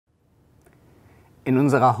In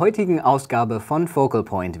unserer heutigen Ausgabe von Focal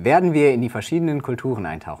Point werden wir in die verschiedenen Kulturen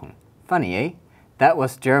eintauchen. Funny, eh? That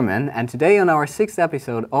was German, and today on our 6th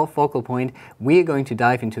episode of Focal Point, we are going to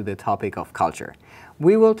dive into the topic of culture.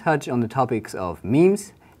 We will touch on the topics of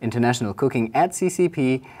memes, international cooking at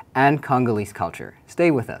CCP, and Congolese culture.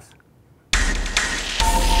 Stay with us.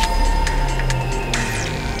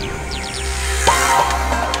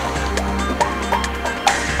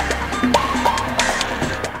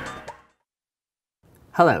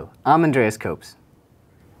 Hello, I'm Andreas.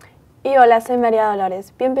 Y hola, soy María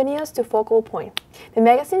Dolores. Bienvenidos to Focal Point, the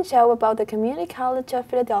magazine show about the Community College of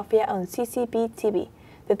Philadelphia on CCPTV,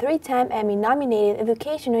 the 3-time Emmy-nominated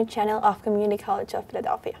educational channel of Community College of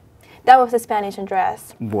Philadelphia. That was the Spanish,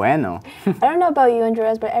 Andreas. Bueno. I don't know about you,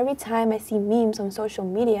 Andreas, but every time I see memes on social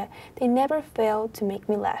media, they never fail to make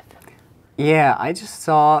me laugh. Yeah, I just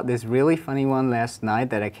saw this really funny one last night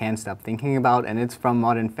that I can't stop thinking about, and it's from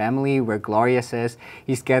Modern Family, where Gloria says,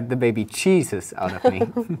 "He scared the baby Jesus out of me."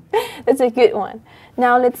 That's a good one.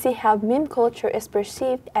 Now let's see how meme culture is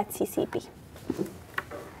perceived at CCP.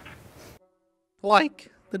 Like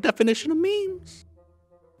the definition of memes.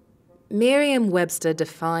 Merriam-Webster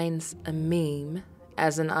defines a meme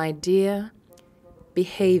as an idea,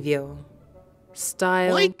 behavior,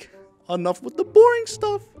 style. Like, enough with the boring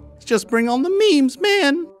stuff. Let's just bring on the memes,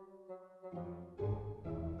 man.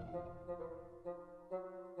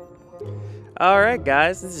 All right,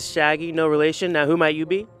 guys, this is Shaggy, no relation. Now, who might you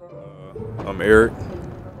be? I'm Eric.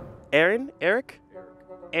 Aaron? Eric?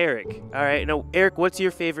 Eric. All right. Now, Eric, what's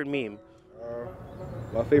your favorite meme?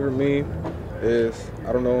 My favorite meme is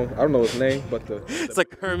I don't know his name, but It's a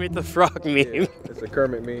Kermit the Frog meme. yeah, it's a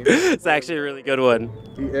Kermit meme. It's actually a really good one.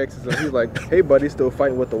 He asks him, he's like, "Hey, buddy, still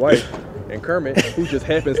fighting with the wife?" And Kermit, who just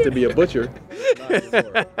happens to be a butcher, is not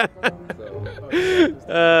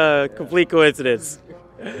anymore. Complete coincidence.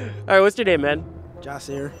 All right, what's your name, man?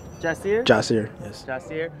 Jasir. Jasir? Jasir, yes.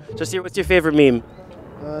 Jasir. Jasir, what's your favorite meme?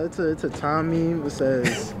 It's a Tom meme. It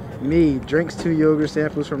says, "Me drinks 2 yogurt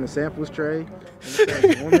samples from the samples tray." And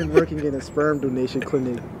it says, "Woman working in a sperm donation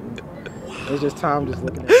clinic." It's just Tom just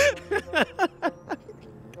looking at it.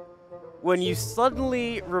 When you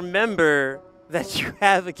suddenly remember that you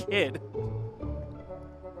have a kid.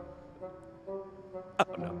 Oh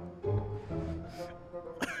no.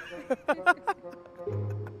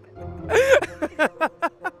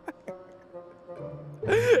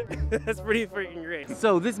 That's pretty freaking great.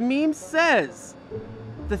 So this meme says,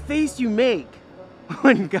 the face you make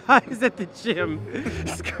when guys at the gym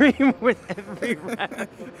scream with every rep.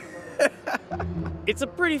 It's a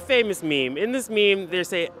pretty famous meme. In this meme, they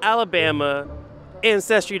say Alabama,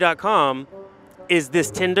 Ancestry.com, is this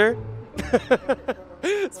Tinder?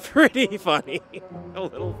 It's pretty funny. A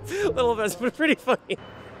little bit, but pretty funny.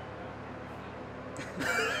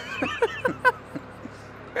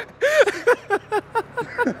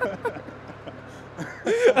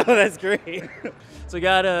 Oh, that's great. So we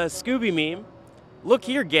got a Scooby meme. Look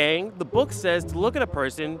here, gang. The book says to look at a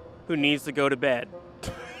person who needs to go to bed.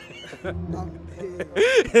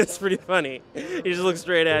 It's pretty funny. He just looks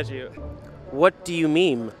straight at you. What do you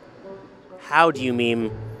meme? How do you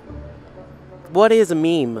meme? What is a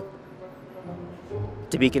meme?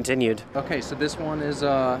 To be continued. Okay, so this one is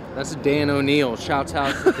that's Dan O'Neill. Shouts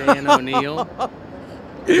out to Dan O'Neill.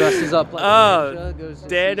 Dresses up like a ninja, goes to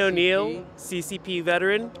Dan CCP. O'Neill, CCP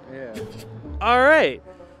veteran. Yeah. All right.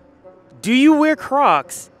 Do you wear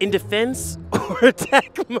Crocs in defense or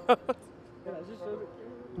attack mode?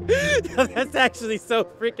 That's actually so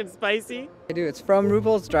freaking spicy. I do. It's from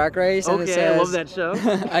RuPaul's Drag Race, and it Okay, says, I love that show.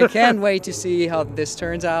 I can't wait to see how this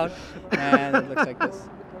turns out, and it looks like this.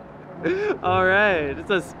 All right,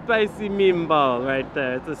 it's a spicy meme ball right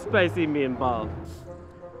there. It's a spicy meme ball.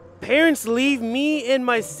 Parents leave me and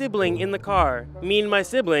my sibling in the car. Me and my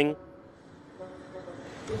sibling.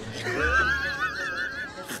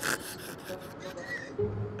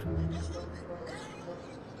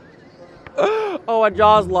 Oh, my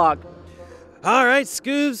jaw's locked. All right,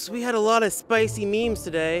 Scoobs, we had a lot of spicy memes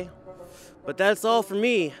today, but that's all for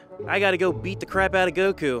me. I gotta go beat the crap out of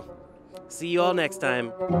Goku. See you all next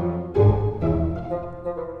time.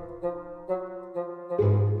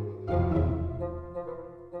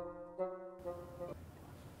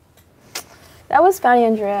 That was funny,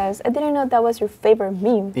 Andreas. I didn't know that was your favorite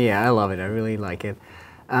meme. Yeah, I love it. I really like it.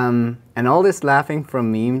 And all this laughing from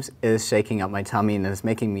memes is shaking up my tummy and is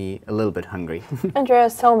making me a little bit hungry.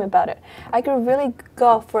 Andreas told me about it. I could really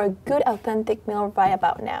go for a good authentic meal right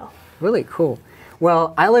about now. Really cool.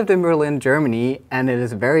 Well, I lived in Berlin, Germany, and it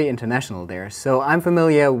is very international there. So I'm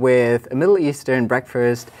familiar with a Middle Eastern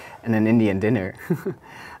breakfast and an Indian dinner.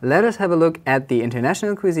 let us have a look at the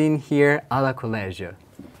international cuisine here à la collège.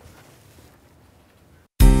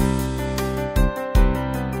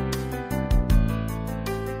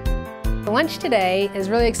 Lunch today is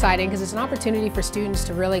really exciting because it's an opportunity for students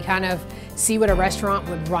to really kind of see what a restaurant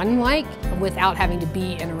would run like without having to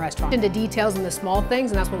be in a restaurant. Into details and the small things,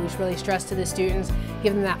 and that's what we really stress to the students,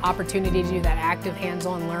 give them that opportunity to do that active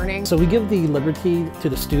hands-on learning. So we give the liberty to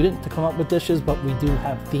the student to come up with dishes, but we do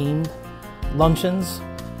have themed luncheons.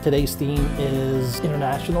 Today's theme is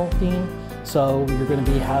international theme, so we're going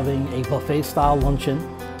to be having a buffet style luncheon.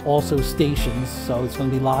 Also stations, so it's going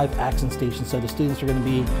to be live action stations, so the students are going to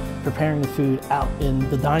be preparing the food out in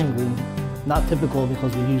the dining room. Not typical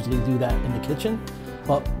because we usually do that in the kitchen,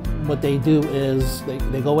 but what they do is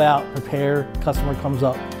they go out, prepare, customer comes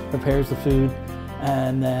up, prepares the food,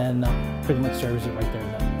 and then pretty much serves it right there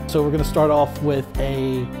and then. So we're going to start off with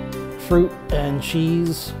a fruit and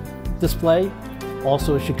cheese display,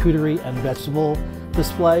 also a charcuterie and vegetable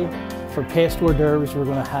display. For past hors d'oeuvres, we're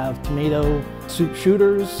going to have tomato soup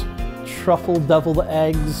shooters, truffle deviled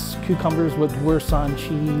eggs, cucumbers with Wursan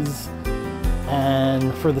cheese.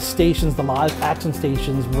 And for the stations, the live action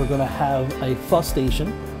stations, we're going to have a pho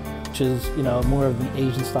station, which is, you know, more of an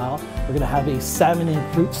Asian style. We're going to have a salmon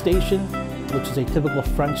and fruit station, which is a typical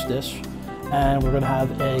French dish. And we're going to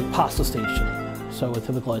have a pasta station, so a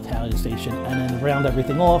typical Italian station. And then to round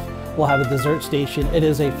everything off, we'll have a dessert station. It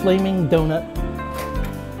is a flaming donut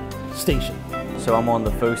station. So I'm on the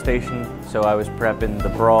pho station, so I was prepping the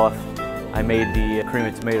broth. I made the cream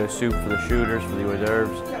and tomato soup for the shooters, for the hors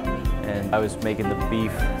d'oeuvres, and I was making the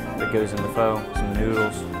beef that goes in the pho, some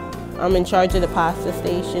noodles. I'm in charge of the pasta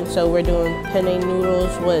station, so we're doing penne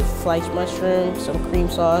noodles with sliced mushrooms, some cream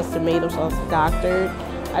sauce, tomato sauce doctored.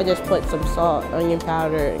 I just put some salt, onion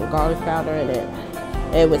powder, and garlic powder in it,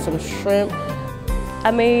 and with some shrimp. I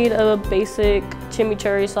made a basic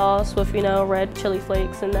chimichurri sauce with, you know, red chili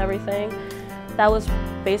flakes and everything. That was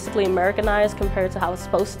basically Americanized compared to how it's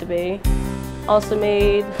supposed to be. Also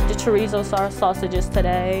made the chorizo sausages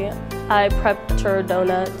today. I prepped churro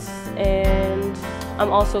donuts, and I'm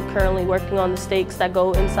also currently working on the steaks that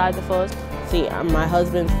go inside the pho. See, my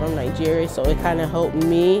husband's from Nigeria, so it kind of helped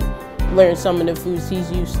me learn some of the foods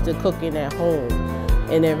he's used to cooking at home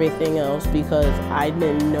and everything else, because I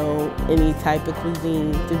didn't know any type of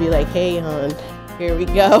cuisine to be like, hey hon, here we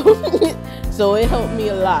go. So it helped me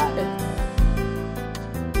a lot.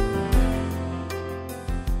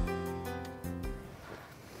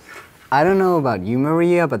 I don't know about you,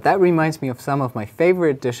 Maria, but that reminds me of some of my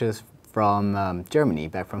favorite dishes from Germany,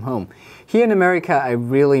 back from home. Here in America, I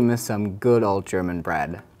really miss some good old German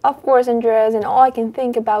bread. Of course, Andreas, and all I can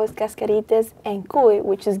think about is cascaritas and cuy,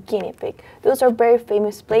 which is guinea pig. Those are very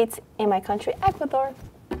famous plates in my country, Ecuador.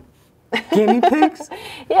 Guinea pigs?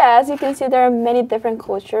 Yeah, as you can see, there are many different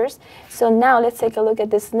cultures. So now let's take a look at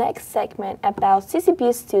this next segment about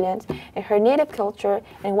CCP students and her native culture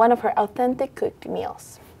and one of her authentic cooked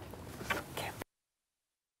meals.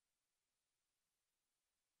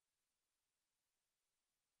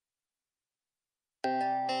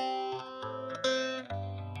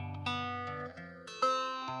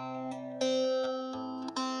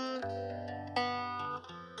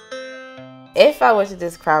 If I were to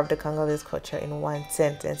describe the Congolese culture in one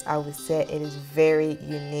sentence, I would say it is very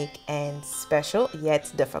unique and special,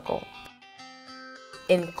 yet difficult.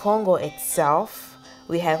 In Congo itself,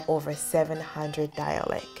 we have over 700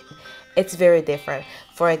 dialects. It's very different.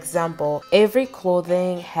 For example, every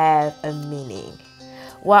clothing has a meaning.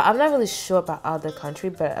 Well, I'm not really sure about other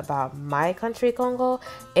countries, but about my country, Congo,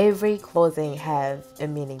 every clothing has a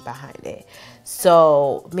meaning behind it.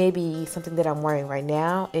 So maybe something that I'm wearing right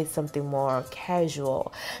now is something more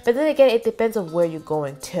casual. But then again, it depends on where you're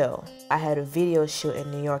going to. I had a video shoot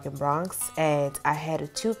in New York and Bronx, and I had a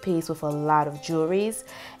two-piece with a lot of jewelries,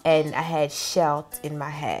 and I had shells in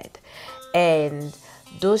my head. And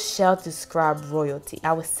those shells describe royalty.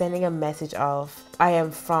 I was sending a message of, I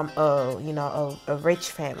am from a rich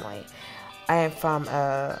family. I am from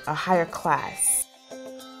a higher class.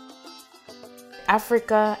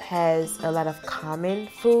 Africa has a lot of common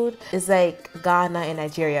food. It's like Ghana and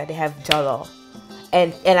Nigeria, they have jollof.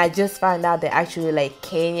 And I just found out that actually like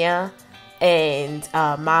Kenya and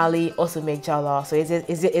Mali also make jollof. So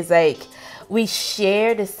it's like we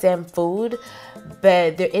share the same food,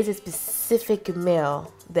 but there is a specific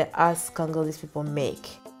meal that us Congolese people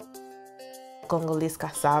make. Congolese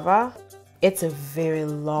cassava. It's a very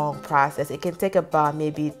long process. It can take about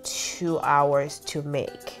maybe 2 hours to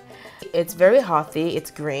make. It's very healthy, it's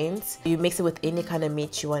greens. You mix it with any kind of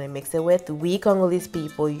meat you want to mix it with. We Congolese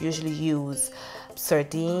people usually use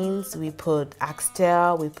sardines, we put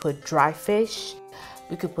oxtail, we put dry fish.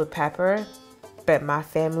 we could put pepper, but my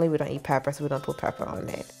family, we don't eat pepper, so we don't put pepper on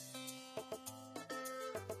it.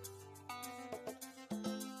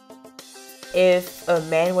 If a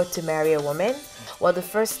man were to marry a woman, well, the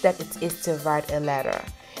first step is to write a letter.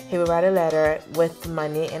 He will write a letter with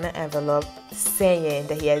money in an envelope saying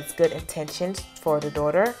that he has good intentions for the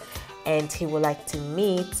daughter and he would like to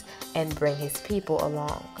meet and bring his people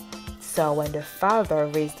along. So when the father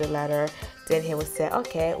reads the letter, then he will say,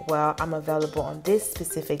 okay, well, I'm available on this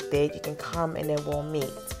specific date. You can come and then we'll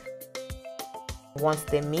meet. Once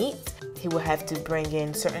they meet, he will have to bring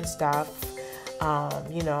in certain stuff,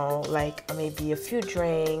 you know, like maybe a few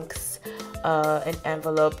drinks, an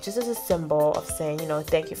envelope, just as a symbol of saying, you know,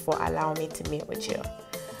 thank you for allowing me to meet with you.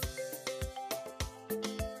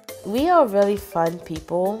 We are really fun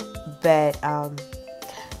people, but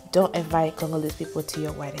don't invite Congolese people to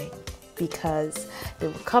your wedding, because they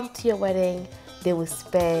will come to your wedding, they will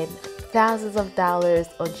spend thousands of dollars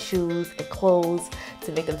on shoes and clothes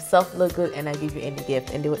to make themselves look good and not give you any gift,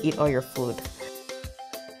 and they will eat all your food.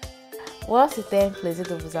 Well, c'était un plaisir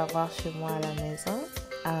de vous avoir chez moi à la maison.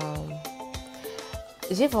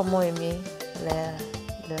 J'ai vraiment aimé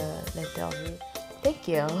l'interview. Thank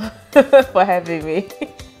you for having me.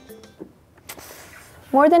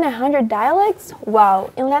 More than 100 dialects?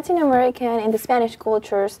 Wow! In Latin American and the Spanish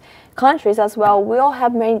countries as well, we all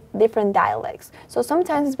have many different dialects. So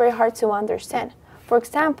sometimes it's very hard to understand. For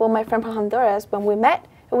example, my friend from Honduras, when we met,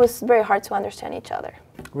 it was very hard to understand each other.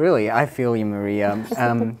 Really, I feel you, Maria.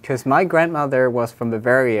 Because my grandmother was from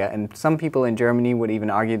Bavaria, and some people in Germany would even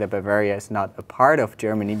argue that Bavaria is not a part of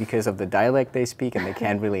Germany because of the dialect they speak, and they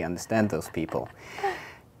can't really understand those people.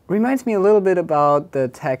 Reminds me a little bit about the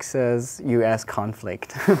Texas-US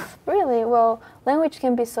conflict. Really? Well, language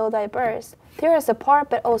can be so diverse. Tear us apart,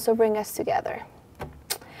 but also bring us together.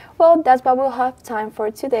 Well, that's what we'll have time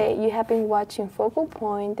for today. You have been watching Focal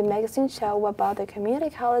Point, the magazine show about the Community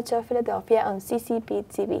College of Philadelphia on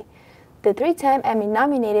CCPTV, the 3-time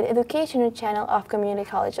Emmy-nominated educational channel of Community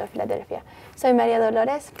College of Philadelphia. Soy Maria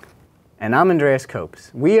Dolores. And I'm Andreas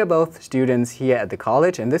Copes. We are both students here at the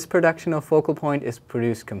college, and this production of Focal Point is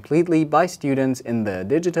produced completely by students in the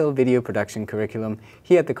digital video production curriculum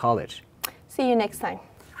here at the college. See you next time.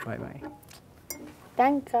 Bye-bye.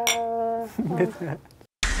 Danke.